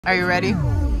Are you ready?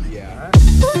 Yeah.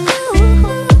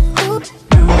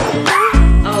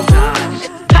 Oh gosh.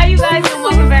 Hi you guys and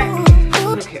welcome back.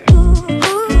 Okay.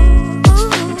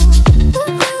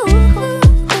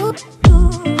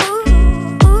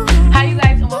 Hi you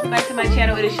guys and welcome back to my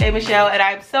channel. It is Shay Michelle and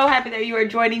I'm so happy that you are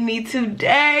joining me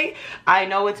today. I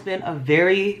know it's been a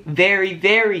very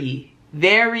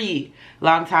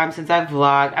long time since I've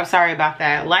vlogged. I'm sorry about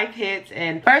that. Life hits,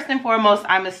 and first and foremost,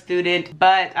 I'm a student,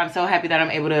 but I'm so happy that I'm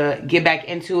able to get back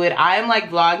into it. I am like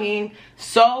vlogging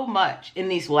so much in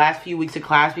these last few weeks of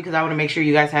class because I want to make sure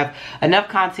you guys have enough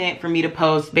content for me to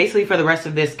post basically for the rest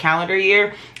of this calendar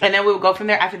year, and then we'll go from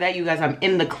there. After that, you guys, I'm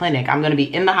in the clinic. I'm going to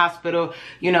be in the hospital,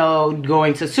 you know,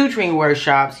 going to suturing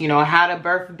workshops, you know, how to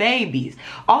birth babies,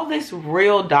 all this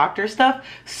real doctor stuff.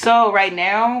 So right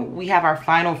now we have our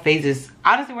final phases.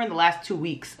 Honestly, we're in the last 2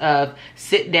 weeks of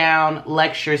sit down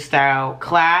lecture style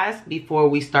class before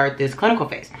we start this clinical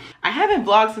phase. I haven't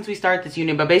vlogged since we started this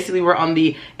unit, but basically we're on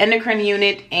the endocrine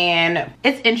unit and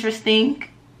it's interesting.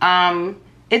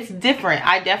 It's different.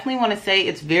 I definitely want to say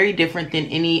it's very different than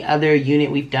any other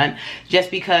unit we've done,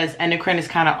 just because endocrine is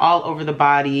kind of all over the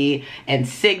body and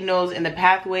signals and the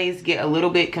pathways get a little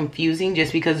bit confusing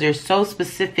just because they're so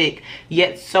specific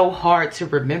yet so hard to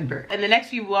remember. In the next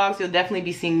few vlogs, you'll definitely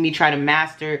be seeing me try to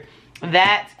master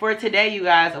that. For today, you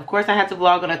guys, of course I had to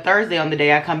vlog on a Thursday on the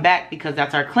day I come back because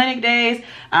that's our clinic days,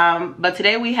 but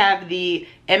today we have the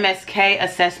MSK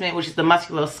assessment, which is the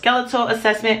musculoskeletal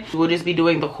assessment. We'll just be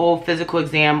doing the whole physical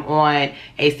exam on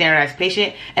a standardized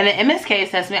patient, and the MSK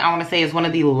assessment, I want to say, is one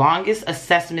of the longest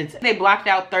assessments. They blocked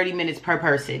out 30 minutes per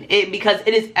person because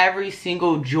it is every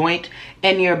single joint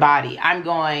in your body. I'm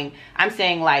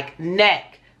saying like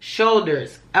neck,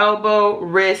 shoulders, elbow,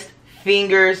 wrist,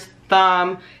 fingers,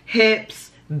 thumb,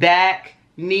 hips, back,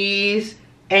 knees,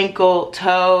 ankle,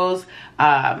 toes,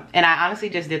 and I honestly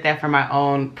just did that for my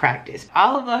own practice.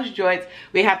 All of those joints,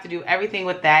 we have to do everything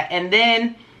with that. And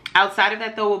then outside of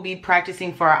that though, we'll be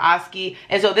practicing for our OSCE.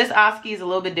 And so this OSCE is a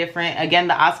little bit different. Again,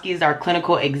 the OSCE is our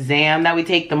clinical exam that we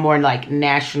take, the more like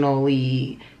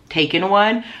nationally taken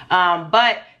one,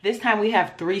 but this time we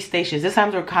have 3 stations. This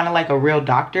time we're kind of like a real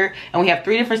doctor, and we have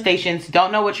 3 different stations.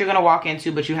 Don't know what you're gonna walk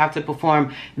into, but you have to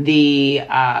perform the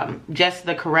just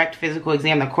the correct physical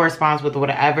exam that corresponds with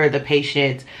whatever the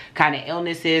patient's kind of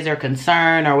illness is or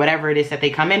concern or whatever it is that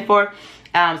they come in for.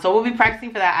 So we'll be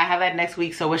practicing for that. I have that next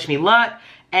week, so wish me luck.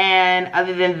 And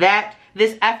other than that,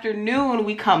 this afternoon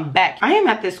we come back. I am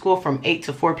at this school from 8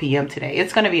 to 4 p.m. today.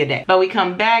 It's gonna be a day. But we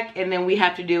come back and then we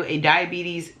have to do a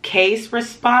diabetes case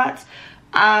response.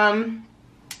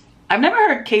 I've never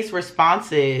heard case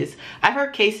responses. I've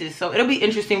heard cases, so it'll be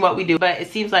interesting what we do. But it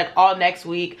seems like all next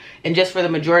week, and just for the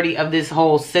majority of this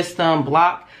whole system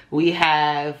block, we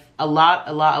have a lot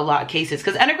of cases,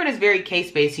 because endocrine is very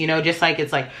case-based, you know, just like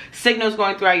it's like signals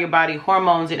going throughout your body,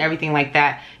 hormones and everything like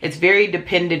that. It's very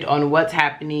dependent on what's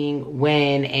happening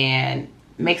when, and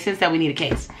makes sense that we need a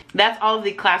case. That's all of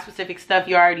the class specific stuff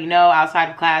you already know. Outside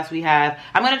of class, we have,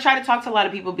 I'm going to try to talk to a lot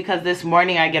of people because this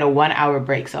morning I get a 1-hour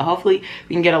break, so hopefully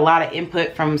we can get a lot of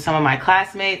input from some of my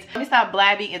classmates. Let me stop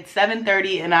blabbing. It's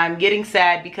 7:30 and I'm getting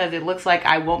sad because it looks like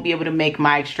I won't be able to make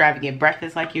my extravagant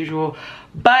breakfast like usual,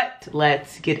 but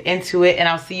let's get into it and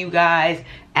I'll see you guys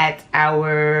at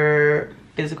our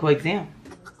physical exam.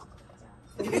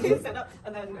 Stand up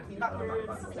and then lean backwards.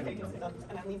 Okay, stand up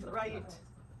and then lean to the right.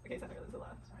 Okay, center, to the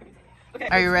left. Okay.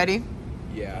 Are you ready?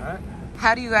 Yeah.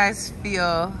 How do you guys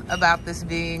feel about this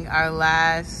being our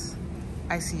last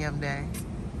ICM day?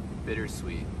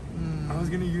 Bittersweet. I was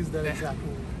gonna use that exact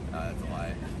word. That's a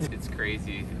lie. It's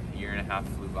crazy. A year and a half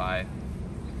flew by.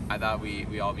 I thought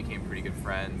we all became pretty good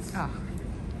friends. Oh,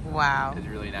 wow. It was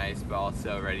really nice, but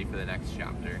also ready for the next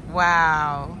chapter.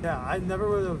 Wow. Yeah, I never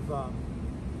would have.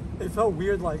 It felt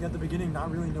weird, like at the beginning,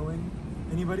 not really knowing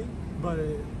anybody, but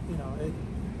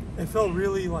it felt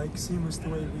really like seamless the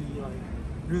way we like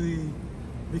really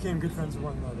became good friends with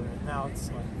one another. And now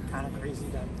it's like kind of crazy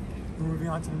that we're moving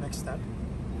on to the next step,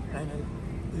 and it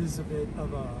is a bit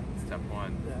of a Step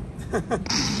 1.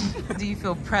 Yeah. Do you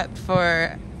feel prepped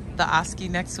for the OSCE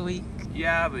next week?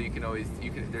 Yeah, but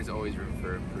there's always room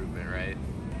for improvement, right?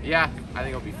 Yeah, I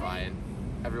think I'll be fine.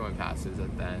 Everyone passes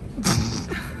at the end.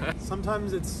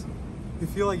 Sometimes you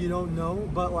feel like you don't know,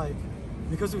 but like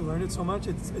because we learned it so much,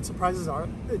 it surprises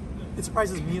it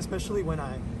surprises me, especially when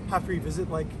I have to revisit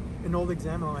like an old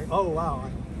exam and I'm like, oh wow,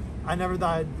 I never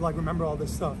thought I'd like remember all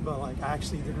this stuff, but like I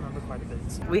actually did remember quite a bit.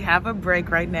 So. We have a break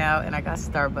right now and I got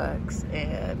Starbucks,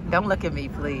 and don't look at me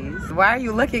please. Why are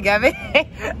you looking at me?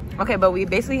 Okay, but we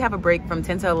basically have a break from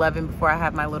 10 to 11 before I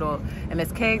have my little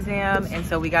MSK exam, and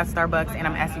so we got Starbucks and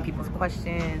I'm asking people's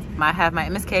questions. I have my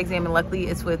MSK exam and luckily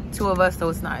it's with 2 of us, so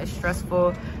it's not as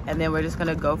stressful, and then we're just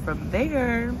gonna go from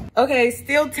there. Okay,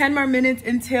 still 10 more minutes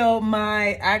until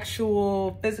my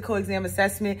actual physical exam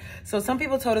assessment. So some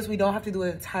people told us we don't have to do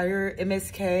an entire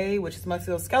MSK, which is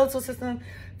musculoskeletal system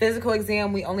physical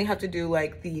exam. We only have to do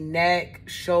like the neck,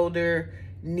 shoulder,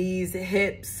 knees,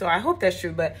 hips. So I hope that's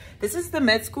true, but this is the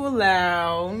med school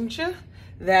lounge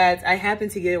that I happen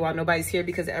to get while nobody's here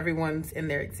because everyone's in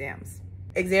their exams.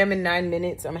 Exam in 9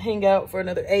 minutes. I'm gonna hang out for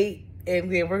another 8,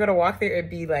 and then we're gonna walk there and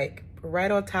be like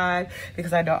right on time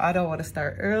because I don't want to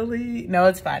start early. No,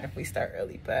 it's fine if we start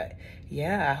early, but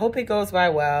yeah, I hope it goes by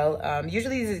well.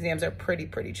 Usually these exams are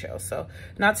pretty chill, so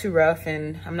not too rough,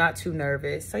 and I'm not too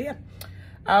nervous. So yeah,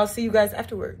 I'll see you guys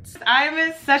afterwards. I'm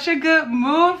in such a good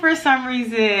mood for some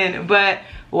reason, but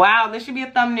wow, this should be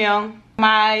a thumbnail.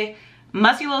 My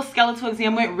musculoskeletal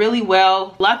exam went really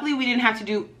well. Luckily, we didn't have to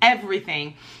do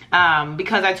everything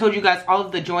because I told you guys all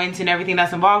of the joints and everything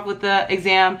that's involved with the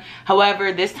exam.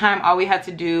 However, this time all we had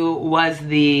to do was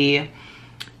the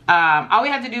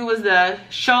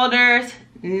shoulders,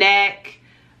 neck,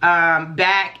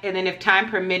 back, and then if time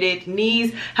permitted,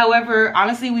 knees. However,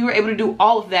 honestly, we were able to do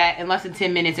all of that in less than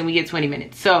 10 minutes and we get 20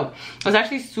 minutes. So it was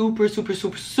actually super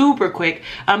quick.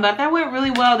 But that went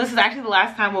really well. This is actually the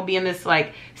last time we'll be in this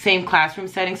like same classroom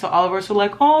setting. So all of us were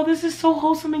like, oh, this is so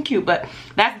wholesome and cute, but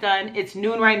that's done. It's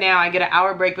noon right now. I get an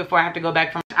hour break before I have to go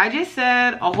back from. I just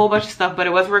said a whole bunch of stuff, but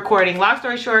it wasn't recording. Long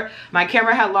story short, my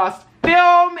camera had lost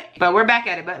film, but we're back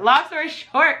at it. But long story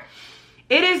short,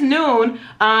 it is noon,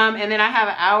 and then I have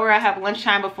an hour. I have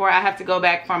lunchtime before I have to go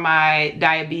back for my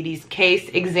diabetes case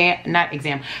exam, not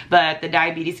exam, but the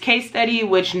diabetes case study,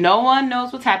 which no one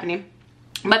knows what's happening.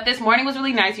 But this morning was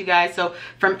really nice, you guys. So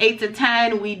from 8 to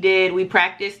 10, we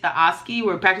practiced the OSCE.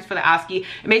 We practiced for the OSCE.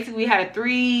 And basically we had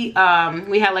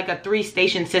like a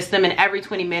 3-station system, and every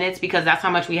 20 minutes, because that's how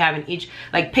much we have in each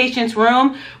like patient's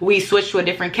room, we switched to a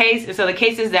different case. And so the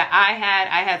cases that I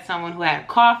had someone who had a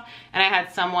cough, and I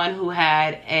had someone who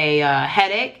had a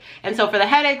headache. And so for the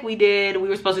headache, we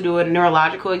were supposed to do a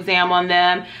neurological exam on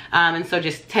them. And so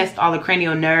just test all the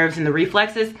cranial nerves and the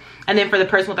reflexes. And then for the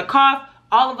person with a cough,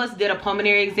 all of us did a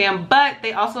pulmonary exam, but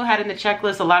they also had in the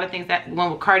checklist a lot of things that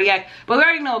went with cardiac. But we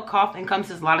already know a cough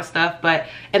encompasses a lot of stuff. But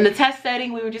in the test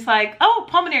setting, we were just like, oh,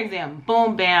 pulmonary exam,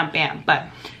 boom, bam, bam. But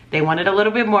they wanted a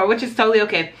little bit more, which is totally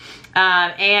okay.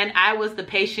 And I was the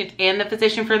patient and the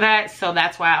physician for that, so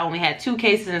that's why I only had 2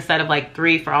 cases instead of like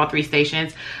 3 for all 3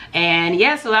 stations. And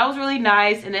yeah, so that was really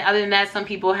nice. And then other than that, some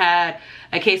people had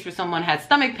a case where someone had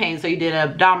stomach pain, so you did an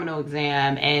abdominal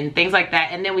exam and things like that.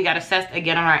 And then we got assessed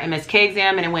again on our MSK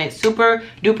exam, and it went super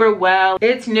duper well.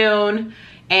 It's noon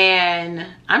and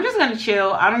I'm just gonna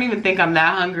chill. I don't even think I'm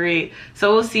that hungry,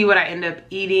 so we'll see what I end up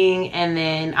eating. And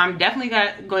then I'm definitely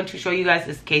going to show you guys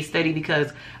this case study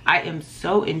because I am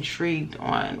so intrigued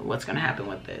on what's gonna happen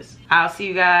with this. I'll see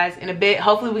you guys in a bit.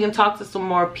 Hopefully we can talk to some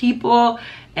more people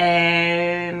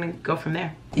and go from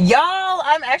there. Y'all,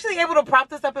 I'm actually able to prop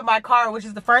this up in my car, which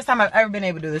is the first time I've ever been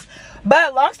able to do this.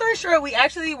 But long story short, we're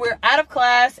out of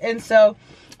class, and so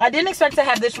I didn't expect to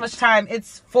have this much time.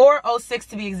 It's 4:06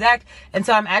 to be exact, and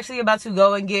so I'm actually about to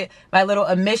go and get my little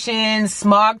emissions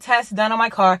smog test done on my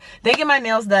car, then get my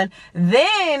nails done,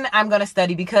 then I'm gonna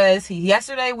study because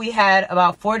yesterday we had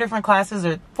about 4 different classes,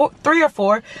 or 3 or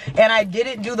 4, and I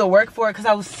didn't do the work for it because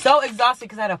I was so exhausted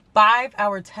because I had a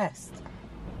 5-hour test.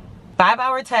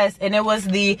 5-hour test, and it was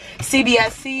the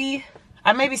CBSC.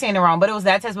 I may be saying it wrong, but it was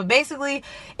that test. But basically,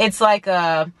 it's like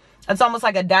it's almost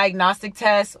like a diagnostic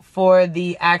test for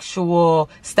the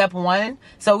actual step 1.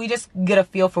 So we just get a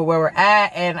feel for where we're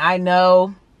at, and I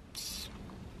know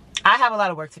I have a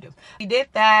lot of work to do. We did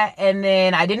that, and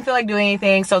then I didn't feel like doing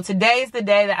anything. So today is the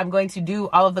day that I'm going to do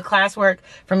all of the classwork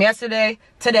from yesterday,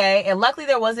 today. And luckily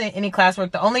there wasn't any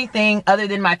classwork. The only thing other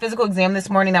than my physical exam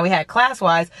this morning that we had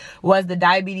class-wise was the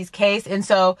diabetes case. And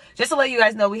so just to let you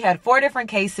guys know, we had 4 different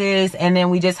cases, and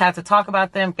then we just had to talk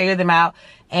about them, figure them out.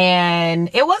 And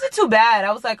it wasn't too bad.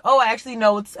 I was like, oh, I actually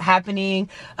know what's happening.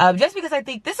 Just because I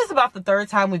think this is about the 3rd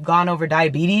time we've gone over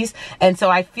diabetes. And so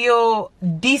I feel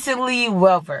decently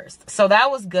well versed. So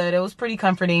that was good. It was pretty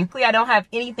comforting. I don't have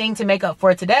anything to make up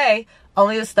for today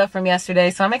only the stuff from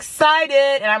yesterday, so I'm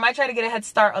excited, and I might try to get a head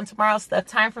start on tomorrow's stuff.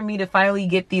 Time for me to finally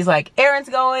get these like errands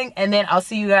going, and then I'll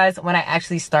see you guys when I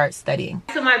actually start studying.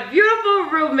 So my beautiful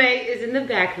roommate is in the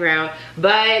background,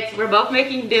 but we're both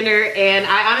making dinner, and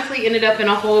I honestly ended up in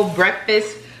a whole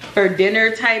breakfast for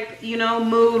dinner type, you know,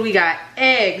 mood. We got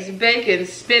eggs, bacon,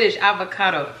 spinach,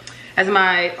 avocado. As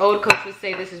my old coach would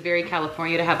say, this is very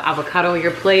California to have avocado on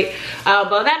your plate.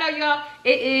 But on that note, y'all,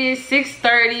 it is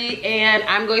 6:30 and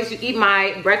I'm going to eat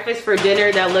my breakfast for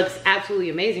dinner that looks absolutely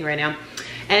amazing right now.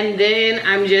 And then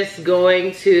I'm just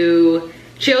going to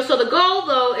chill. So the goal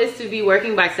though is to be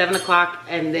working by 7 o'clock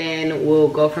and then we'll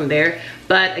go from there.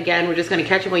 But again, we're just gonna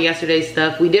catch up on yesterday's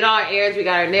stuff. We did all our errands, we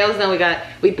got our nails done,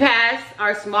 we passed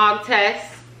our smog test.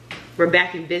 We're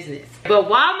back in business. But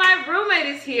while my roommate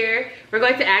is here, we're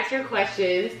going to ask her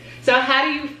questions. So how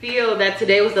do you feel that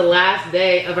today was the last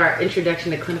day of our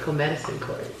introduction to clinical medicine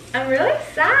course? I'm really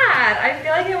sad. I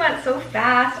feel like it went so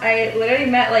fast. I literally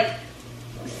met like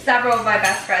several of my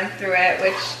best friends through it,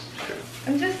 which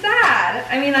I'm just sad.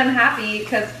 I mean, I'm happy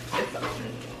because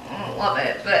I don't love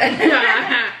it,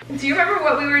 but do you remember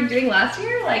what we were doing last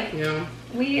year? Like, yeah.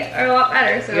 We are a lot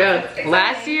better, so yeah.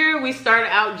 Last year, we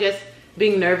started out just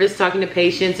being nervous, talking to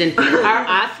patients, and our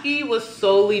OSCE was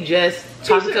solely just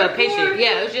talking to a patient.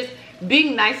 Yeah, it was just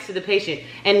being nice to the patient.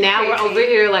 And now we're over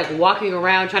here like walking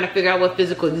around trying to figure out what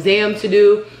physical exam to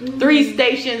do. 3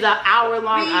 stations, an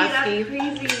hour-long OSCE.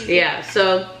 That's crazy. Yeah,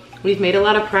 so we've made a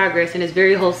lot of progress, and it's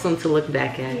very wholesome to look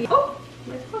back at.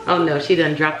 Oh no, she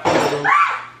done dropped the noodles.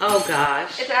 Oh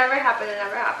gosh. It never happened, it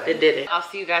never happened. It didn't. I'll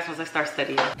see you guys once I start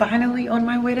studying. Finally on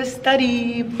my way to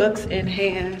study, books in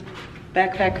hand,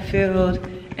 backpack filled,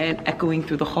 and echoing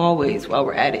through the hallways while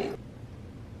we're at it.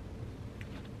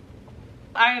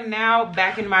 I am now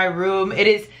back in my room. It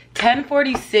is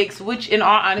 10:46, which in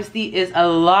all honesty is a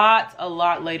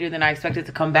lot later than I expected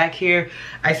to come back here.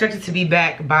 I expected to be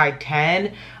back by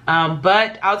 10,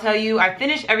 but I'll tell you, I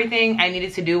finished everything I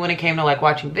needed to do when it came to like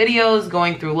watching videos,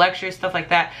 going through lectures, stuff like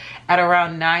that at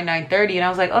around 9:30, and I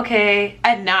was like, okay,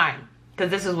 at 9. Because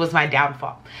this was my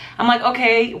downfall. I'm like,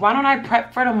 okay, why don't I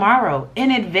prep for tomorrow in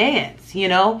advance, you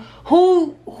know?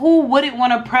 Who wouldn't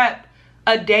want to prep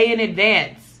a day in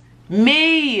advance?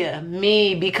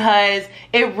 Me, because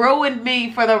it ruined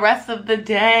me for the rest of the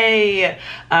day.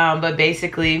 But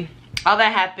basically, all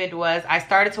that happened was I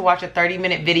started to watch a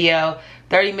 30-minute video.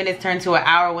 30 minutes turned to an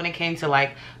hour when it came to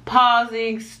like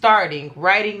pausing, starting,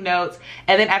 writing notes.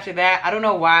 And then after that, I don't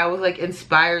know why I was like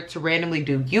inspired to randomly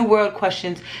do U-World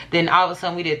questions. Then all of a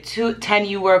sudden we did 10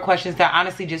 U-World questions that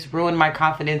honestly just ruined my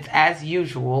confidence as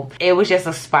usual. It was just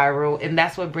a spiral, and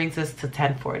that's what brings us to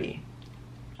 10:40.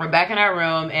 We're back in our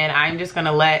room, and I'm just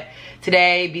gonna let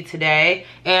today be today.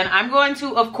 And I'm going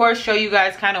to, of course, show you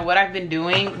guys kind of what I've been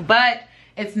doing, but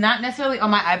it's not necessarily on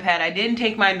my iPad. I didn't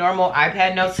take my normal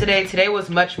iPad notes today. Today was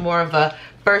much more of a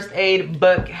first aid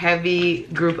book heavy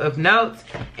group of notes.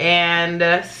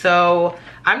 And so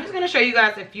I'm just gonna show you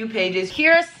guys a few pages.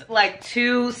 Here's like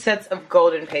 2 sets of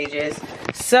golden pages.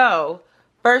 So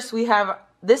first we have,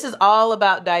 this is all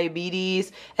about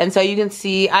diabetes, and so you can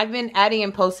see I've been adding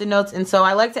in post-it notes, and so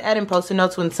I like to add in post-it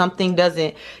notes when something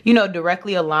doesn't, you know,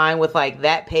 directly align with like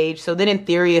that page. So then in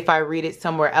theory, if I read it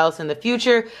somewhere else in the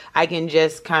future, I can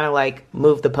just kind of like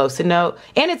move the post-it note,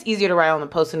 and it's easier to write on the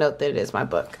post-it note than it is my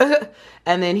book.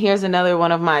 And then here's another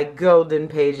one of my golden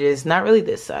pages, not really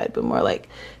this side, but more like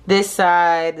this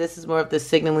side. This is more of the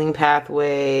signaling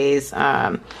pathways,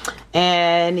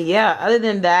 and yeah, other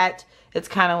than that, it's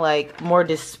kind of like more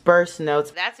dispersed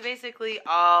notes. That's basically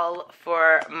all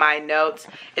for my notes.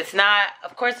 It's not,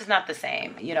 of course, it's not the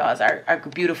same, you know, as our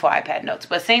beautiful iPad notes,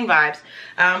 but same vibes.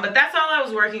 But that's all I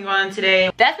was working on today.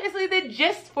 That's basically the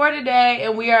gist for today,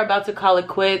 and we are about to call it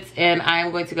quits, and I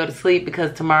am going to go to sleep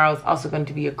because tomorrow is also going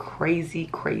to be a crazy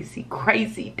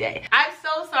day. I'm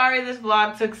so sorry this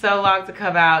vlog took so long to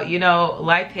come out. You know,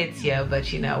 life hits you,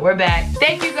 but you know, we're back.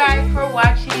 Thank you guys for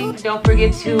watching. Don't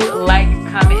forget to like,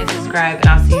 comment, and subscribe, and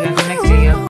I'll see you guys in the next video.